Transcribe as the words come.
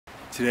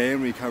Today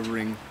I'm going to be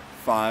covering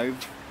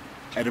 5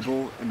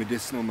 edible and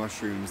medicinal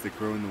mushrooms that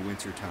grow in the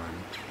winter time.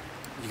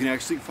 You can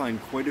actually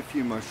find quite a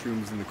few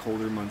mushrooms in the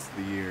colder months of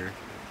the year.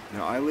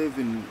 Now I live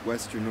in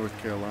western North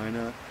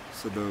Carolina,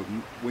 so the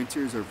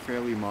winters are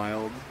fairly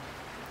mild,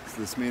 so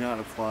this may not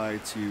apply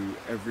to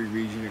every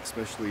region,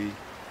 especially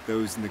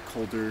those in the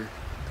colder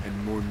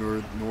and more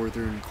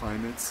northern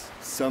climates.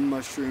 Some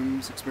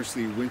mushrooms,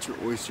 especially winter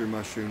oyster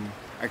mushroom,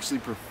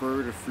 actually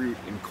prefer to fruit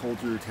in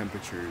colder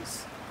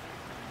temperatures.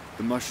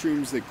 The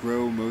mushrooms that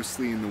grow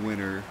mostly in the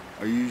winter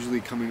are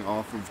usually coming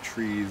off of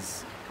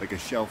trees like a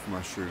shelf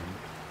mushroom.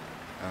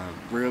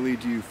 Rarely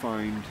do you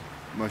find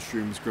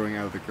mushrooms growing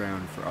out of the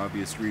ground for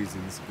obvious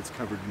reasons. If it's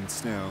covered in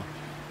snow,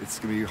 it's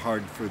going to be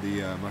hard for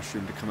the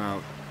mushroom to come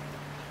out,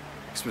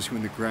 especially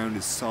when the ground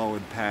is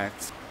solid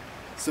packed.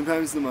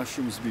 Sometimes the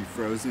mushrooms will be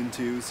frozen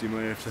too, so you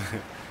might have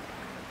to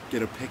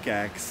get a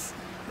pickaxe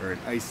or an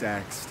ice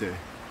axe to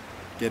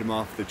get them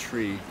off the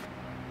tree.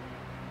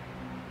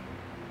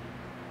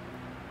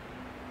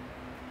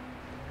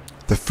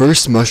 The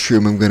first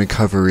mushroom I'm going to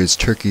cover is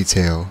turkey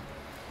tail.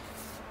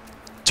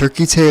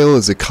 Turkey tail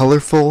is a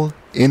colorful,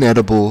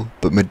 inedible,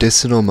 but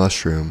medicinal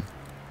mushroom.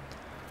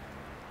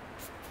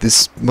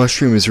 This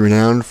mushroom is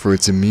renowned for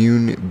its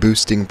immune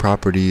boosting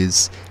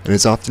properties and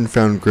is often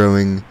found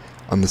growing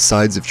on the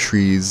sides of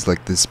trees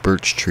like this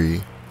birch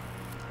tree.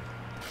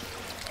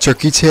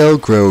 Turkey tail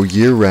grow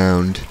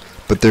year-round,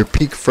 but their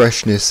peak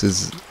freshness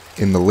is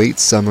in the late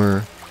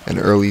summer and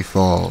early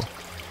fall.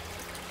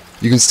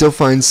 You can still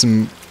find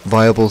some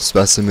viable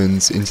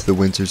specimens into the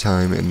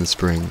wintertime and the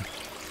spring.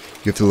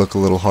 You have to look a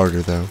little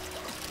harder though.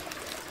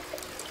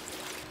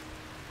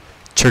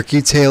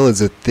 Turkey tail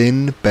is a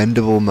thin,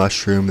 bendable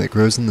mushroom that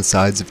grows on the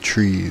sides of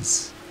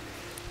trees.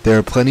 There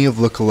are plenty of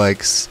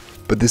lookalikes,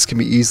 but this can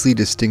be easily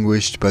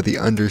distinguished by the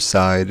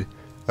underside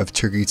of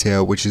turkey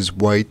tail, which is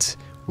white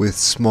with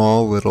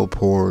small little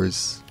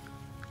pores.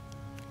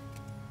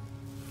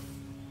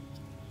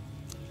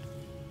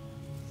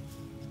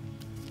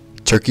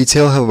 Turkey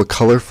tail have a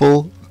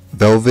colorful,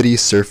 velvety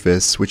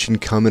surface which can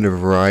come in a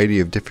variety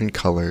of different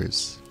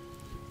colors.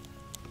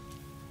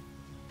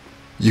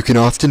 You can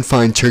often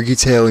find turkey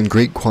tail in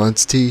great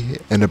quantity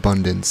and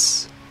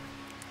abundance.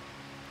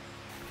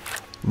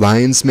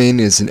 Lion's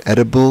mane is an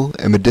edible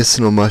and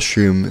medicinal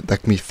mushroom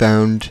that can be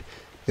found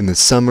in the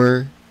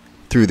summer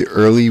through the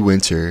early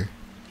winter.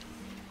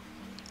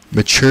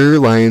 Mature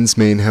lion's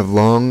mane have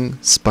long,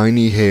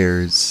 spiny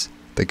hairs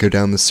that go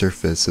down the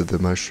surface of the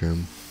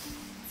mushroom.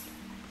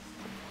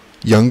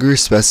 Younger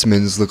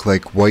specimens look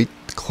like white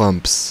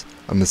clumps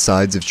on the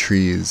sides of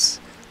trees.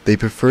 They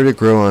prefer to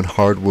grow on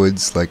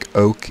hardwoods like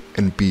oak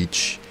and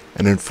beech,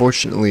 and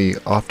unfortunately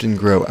often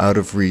grow out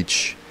of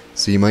reach,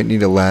 so you might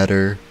need a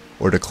ladder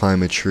or to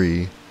climb a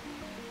tree.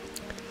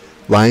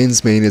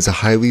 Lion's mane is a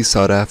highly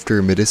sought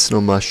after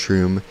medicinal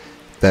mushroom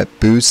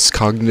that boosts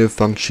cognitive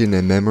function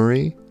and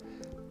memory,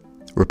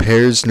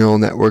 repairs neural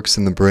networks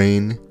in the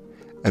brain,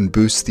 and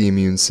boosts the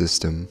immune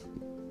system.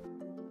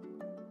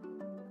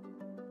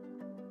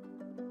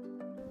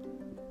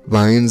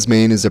 Lion's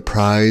mane is a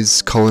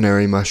prized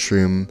culinary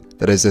mushroom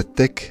that has a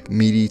thick,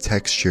 meaty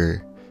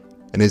texture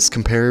and is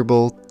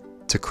comparable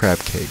to crab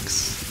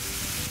cakes.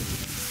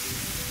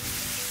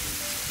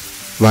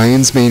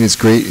 Lion's mane is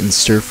great in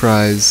stir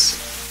fries,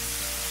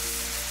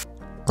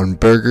 on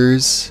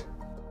burgers,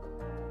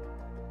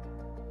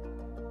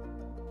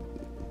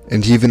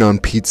 and even on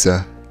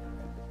pizza.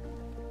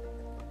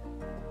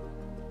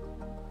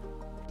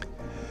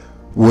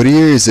 Wood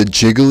ear is a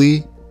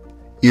jiggly,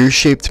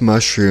 ear-shaped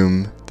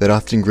mushroom that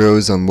often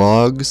grows on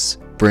logs,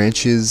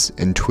 branches,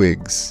 and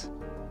twigs.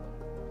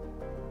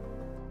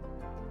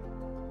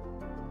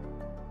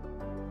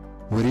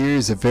 Wood ear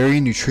is a very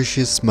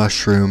nutritious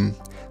mushroom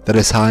that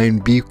is high in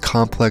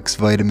B-complex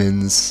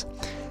vitamins,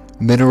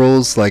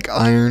 minerals like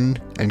iron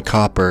and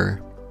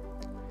copper.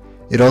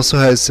 It also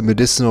has some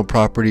medicinal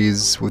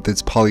properties with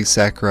its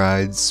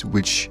polysaccharides,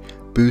 which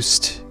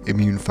boost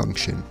immune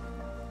function.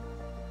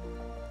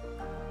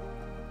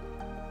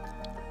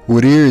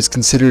 Wood ear is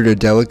considered a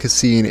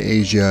delicacy in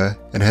Asia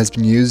and has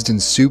been used in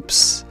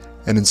soups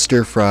and in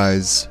stir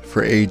fries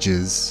for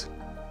ages.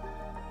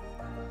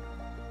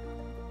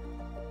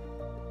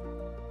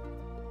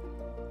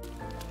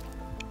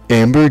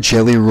 Amber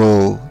jelly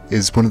roll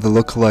is one of the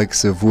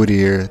lookalikes of wood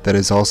ear that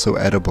is also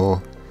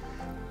edible.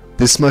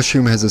 This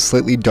mushroom has a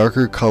slightly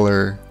darker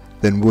color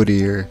than wood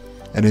ear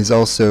and is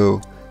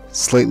also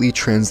slightly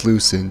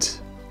translucent.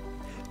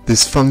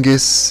 This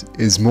fungus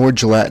is more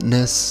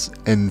gelatinous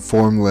and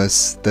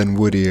formless than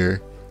wood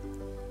ear,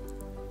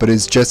 but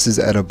is just as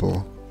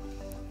edible.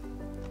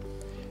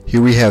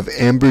 Here we have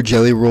amber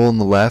jelly roll on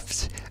the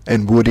left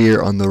and wood ear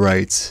on the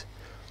right.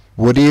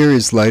 Wood ear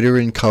is lighter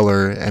in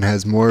color and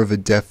has more of a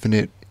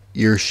definite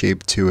ear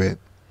shape to it.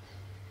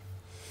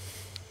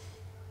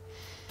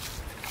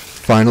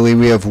 Finally,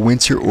 we have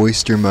winter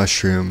oyster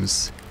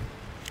mushrooms.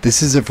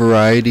 This is a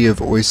variety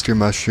of oyster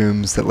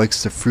mushrooms that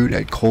likes to fruit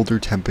at colder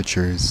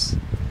temperatures.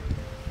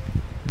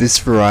 This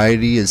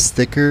variety is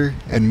thicker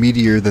and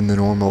meatier than the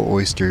normal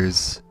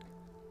oysters.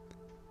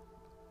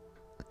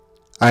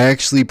 I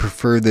actually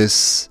prefer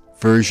this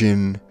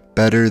version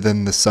better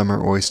than the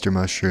summer oyster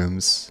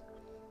mushrooms.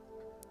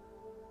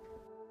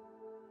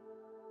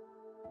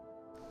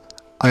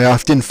 I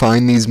often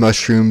find these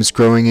mushrooms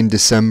growing in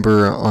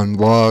December on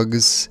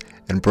logs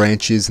and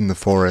branches in the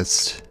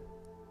forest.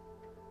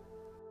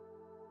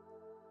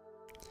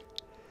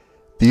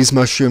 These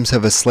mushrooms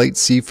have a slight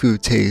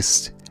seafood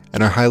taste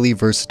and are highly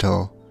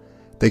versatile.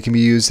 They can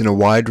be used in a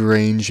wide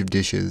range of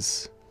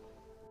dishes.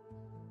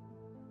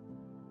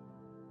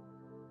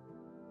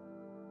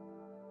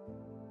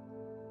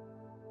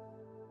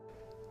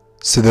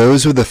 So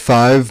those are the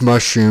 5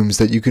 mushrooms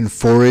that you can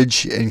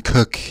forage and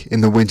cook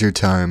in the winter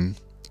time.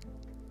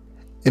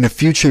 In a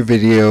future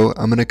video,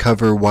 I'm going to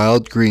cover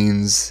wild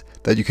greens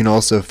that you can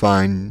also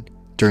find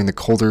during the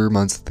colder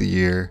months of the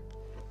year.